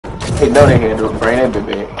They know they can't do it. Bring that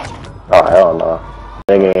bit back. Oh hell no.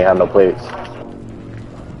 They ain't have no plates.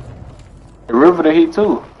 The river the heat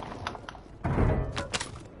too.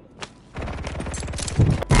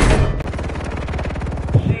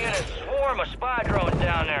 Seeing a swarm of spy drones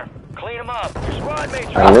down there. Clean them up. Your squad mates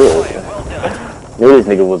are I knew well it. done. Knew this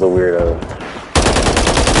nigga was a weirdo.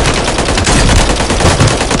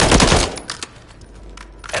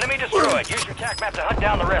 Enemy destroyed. Use your TAC map to hunt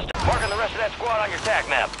down the rest. Marking the rest of that squad on your TAC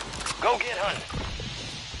map. Go get hunting.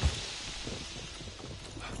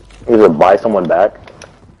 You gonna buy someone back?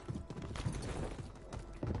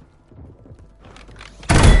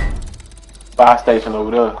 Fire station over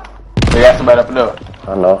there. They got somebody up in there.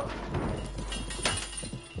 I know.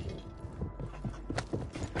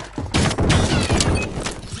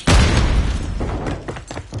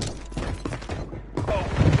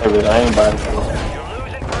 Hey, I ain't buying it. You're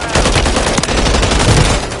losing ground.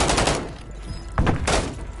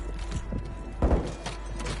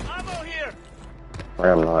 Ammo here.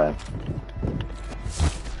 Ram 9.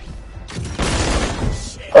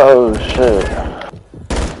 Oh shit.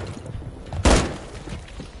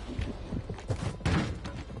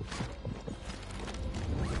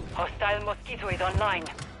 Hostile Mosquito is online.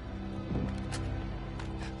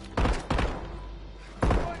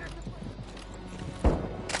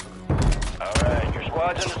 Alright, your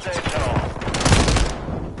squad's in the safe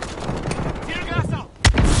zone.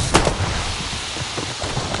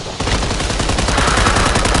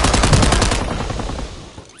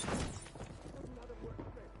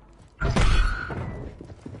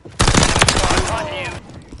 Squad on you.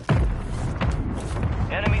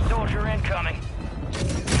 Enemy soldier incoming.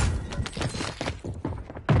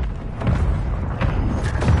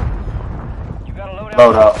 You got a loadout.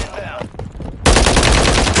 Load up. Inbound.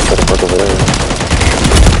 What the fuck over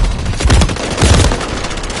there?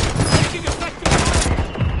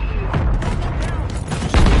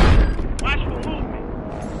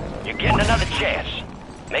 You're getting another chance.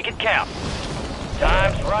 Make it count.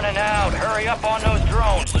 Time's running out. Hurry up on those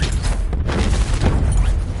drones.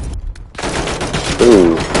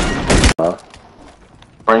 Ooh.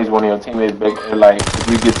 Brings one of your teammates back and like if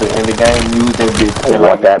we get to the end of the game, use that bitch. I don't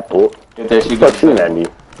want that bull. Get that shit Fuck shooting at me.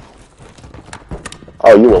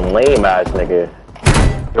 Oh, you a lame ass nigga.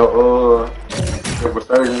 Your if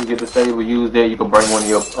resurgence get disabled, use that. You can bring one of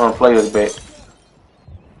your players back.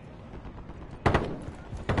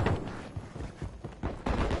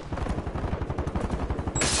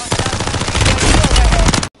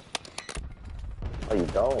 Oh, you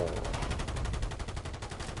don't.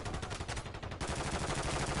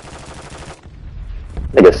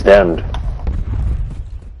 Nigga stemmed.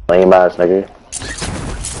 Lame ass nigga.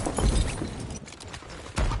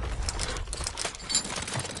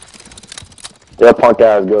 Yeah, punk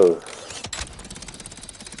ass go.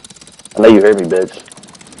 I know you heard me, bitch.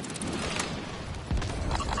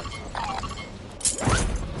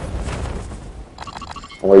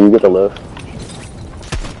 Where you get the lift?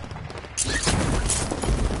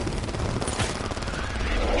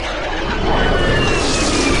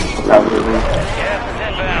 Gas is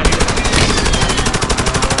inbound.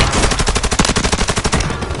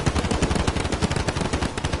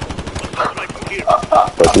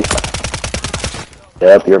 Pussy.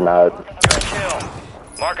 Yep, you're mad. Kill.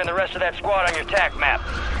 Marking the rest of that squad on your TAC map.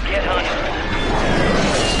 Get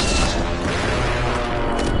hunting.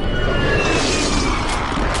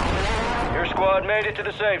 Your squad made it to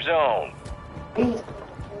the safe zone.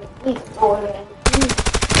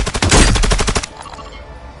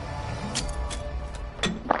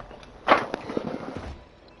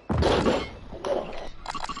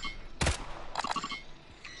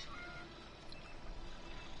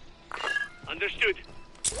 Understood.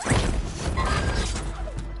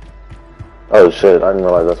 Oh shit, I didn't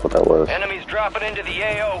realize that's what that was. Enemies dropping into the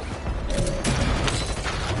AO.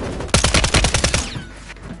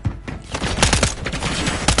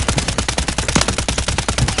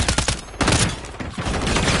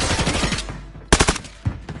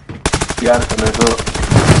 You got it from this up.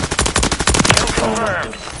 Kill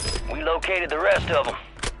confirmed. We located the rest of them.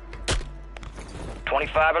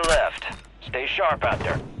 25 are left. Stay sharp out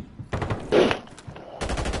there.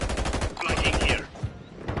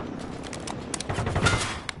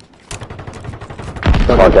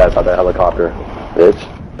 Punk ass out that helicopter, bitch.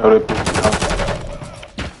 No, that bitch.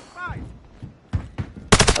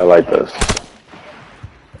 I like this.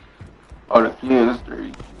 Oh, the yeah, this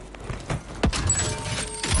three.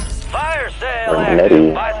 Fire sale We're active.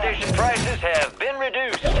 nutty. Buy station prices have been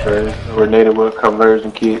reduced. We're native with a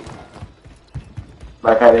conversion kit.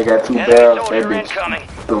 Like how they got two Enemy barrels, that soldier bitch incoming.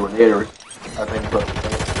 the Renator. I think so.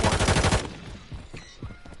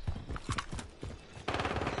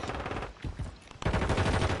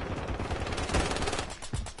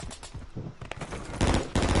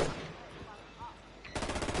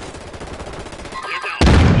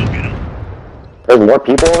 There's more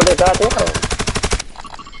people over there, goddamn.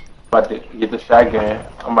 About to get the shotgun.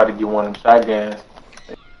 I'm about to get one of them shotguns.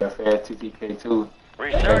 That fast TTK2.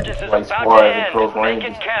 Resurgence is Like about squad to in end. close Make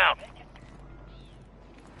ranges. it count.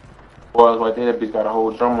 Boys right there, that bitch got a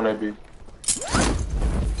whole drum on that bitch.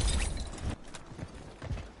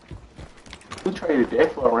 Who traded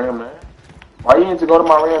that for a Ram 9? Why you need to go to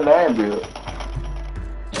my Ram 9 build?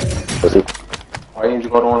 Pussy. Why you need to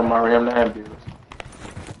go to one of my Ram 9 builds?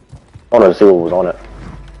 I wanted to see what was on it.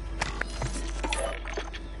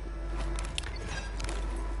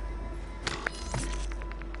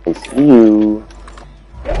 I see you.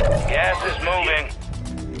 Gas is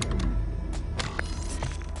moving.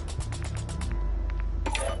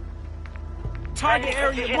 Target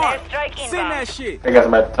area marked. Send that shit. They got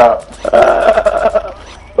some at the top.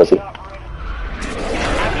 Pussy.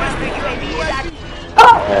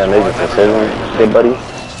 Man, major precision. Good buddy.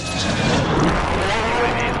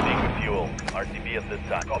 Fuel. RTB at this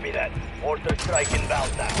time. Copy that. Mortar strike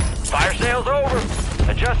inbound now. Fire sales over.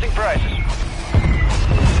 Adjusting prices.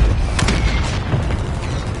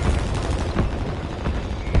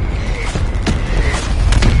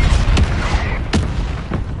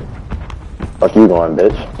 Fuck you going,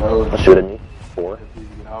 bitch. I'm shooting you. 4.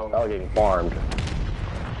 I was getting farmed.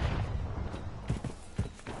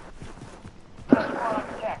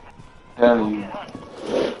 Telling you.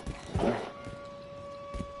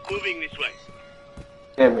 Moving this way.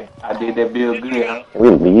 Damn it. I did that build good, huh? Can we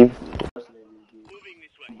leave?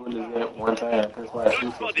 Bullets at one time. That's why I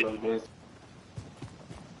shoot so slow, bitch.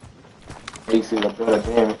 Makes it a better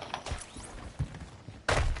damage.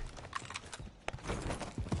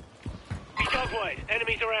 Dogwood,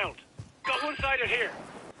 enemies around. Got one sighted here.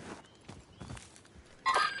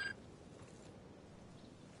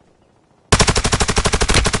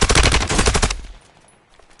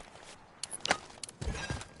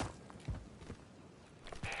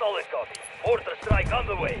 Solid copy. Mortar strike on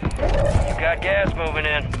the way. You got gas moving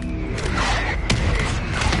in.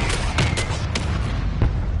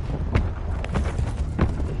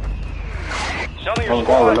 Some of your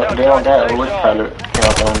squad They don't got which color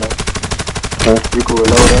count on them. You could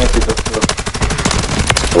reload and pick up stuff.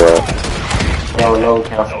 Well, They don't reload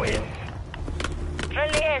count on them.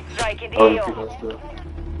 Friendly airstrike in the Load and pick AO. up stuff.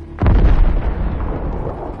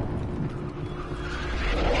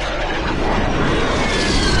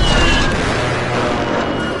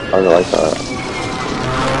 I don't like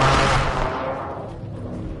that.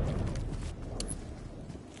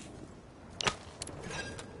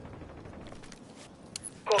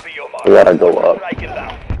 Copy your mark. We gotta go up. Strike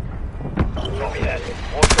inbound. Copy that.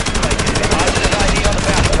 Mortar strike inbound. Positive ID on the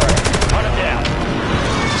bounce target. Hunt him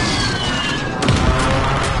down.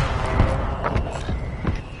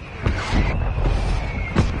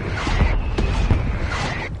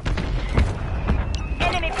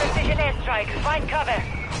 Enemy precision airstrike. Find cover.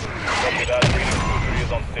 Copy that. Cruiser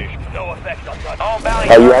is on station. No effect on touch. All bounty.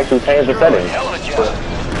 Oh, you actually changed the settings. Hell of a job.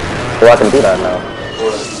 So I can do that now.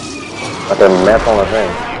 I can map on the thing.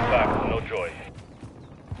 Back, no choice.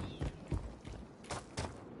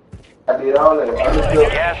 I did all that. I just feel,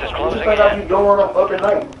 Gas is closing I be in. doing them up at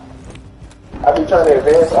night. I be trying to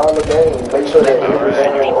advance all the games, make sure that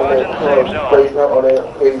everything on that place on that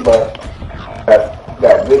Facebook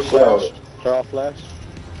got good shells. They're all flash.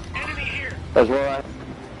 Enemy here. That's right.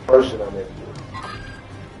 Person on that.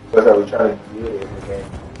 That's how we trying to do it every game.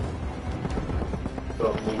 So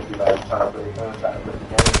we be like trying to play the game.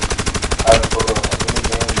 I just put on any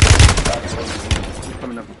game.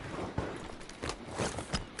 Coming up.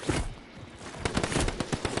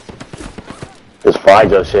 Just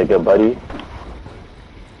fried your shit, good buddy.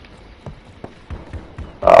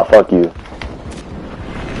 Ah, fuck you.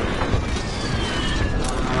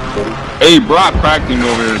 Hey, Brock cracked him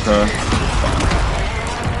over here, cuz.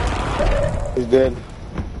 He's dead.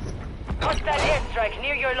 Hostile airstrike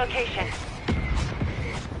near your location.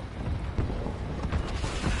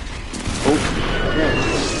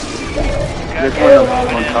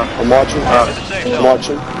 I'm watching. I'm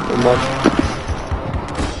watching. I'm watching.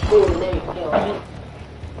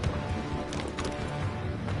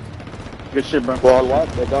 Good shit, bro. Well, what?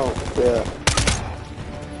 They don't. Yeah.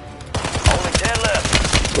 Only 10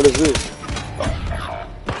 left. What is this?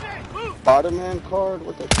 Spider-Man card?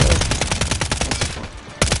 What the fuck?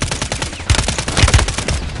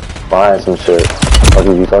 Buying some shit. What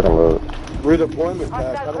are you talking about? Redeployment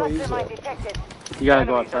pack. How do I use that? Detected. You gotta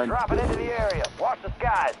go Enemies are outside. dropping into the area. Watch the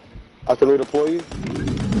skies. I can redeploy you?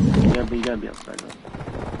 Yeah, but you gotta be outside, bro.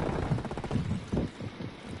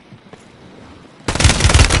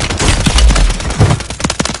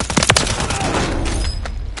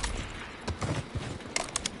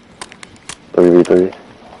 3v3.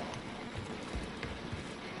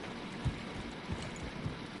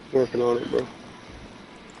 Working on it, bro.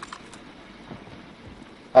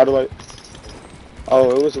 How do I?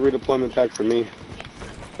 Oh, it was a redeployment pack for me.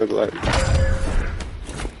 Look like.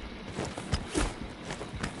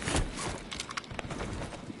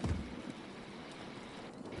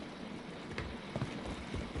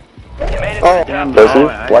 You made it Oh, to the top. Listen,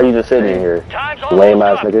 why are you just sitting here? Time's Lame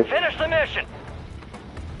almost ass up. nigga. Finish the mission.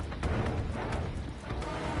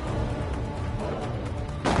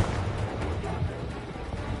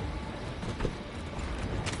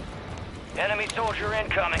 Enemy soldier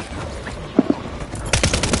incoming.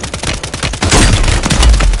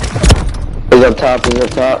 He's up top, he's up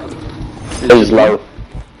top. He's low.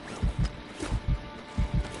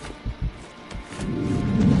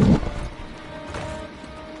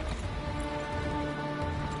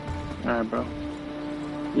 Alright, bro.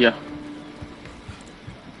 Yeah.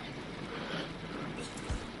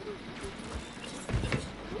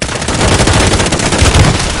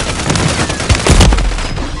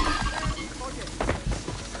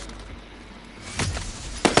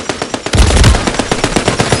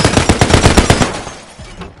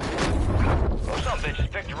 Oh, some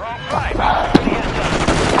bitches picked the wrong fight. Get it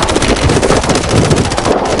done.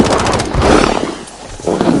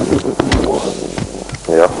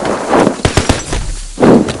 Yeah.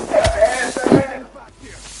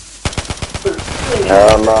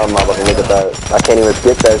 No, I'm about to look at that. I can't even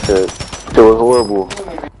skip that shit. It was horrible.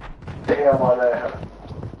 Damn on that.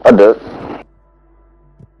 I did.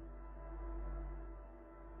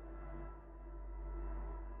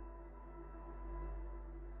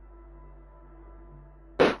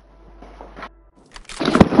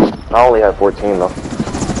 I only have 14 though.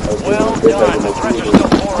 Well done. The threats are still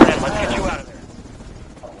pouring in. Let's get you out of there.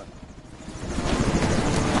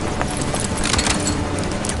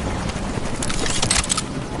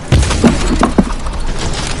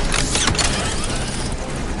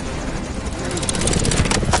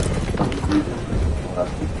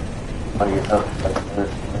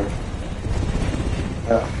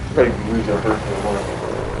 Yeah, pretty lose your first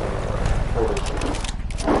one.